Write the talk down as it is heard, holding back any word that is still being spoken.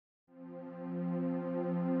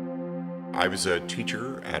I was a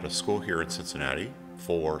teacher at a school here in Cincinnati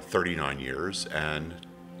for 39 years, and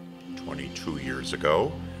 22 years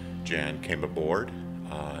ago, Jan came aboard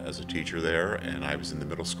as a teacher there, and I was in the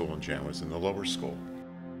middle school and Jan was in the lower school.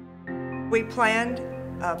 We planned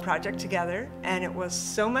a project together, and it was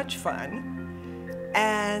so much fun.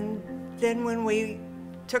 And then when we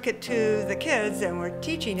took it to the kids and were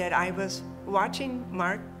teaching it, I was watching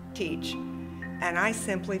Mark teach, and I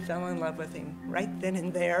simply fell in love with him right then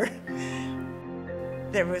and there.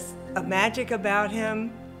 There was a magic about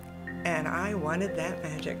him, and I wanted that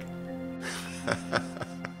magic.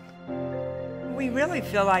 We really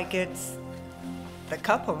feel like it's the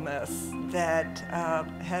coupleness that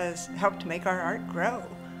has helped make our art grow.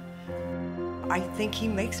 I think he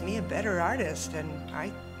makes me a better artist, and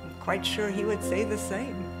I'm quite sure he would say the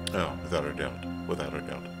same. Oh, without a doubt, without a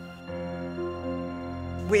doubt.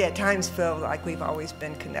 We at times feel like we've always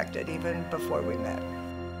been connected, even before we met.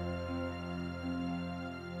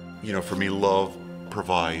 You know, for me, love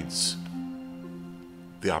provides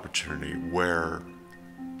the opportunity where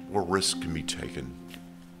risks can be taken,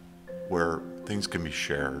 where things can be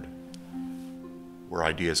shared, where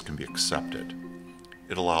ideas can be accepted.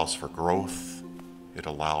 It allows for growth, it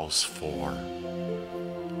allows for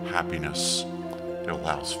happiness, it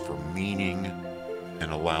allows for meaning,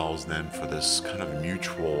 and allows then for this kind of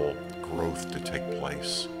mutual growth to take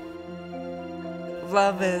place.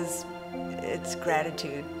 Love it's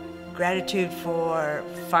gratitude. Gratitude for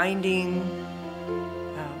finding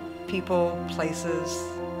people, places,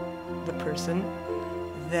 the person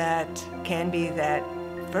that can be that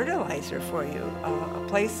fertilizer for you, a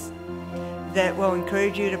place that will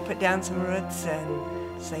encourage you to put down some roots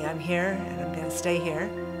and say, I'm here and I'm going to stay here.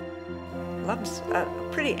 Love's a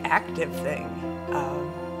pretty active thing,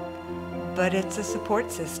 but it's a support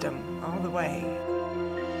system all the way.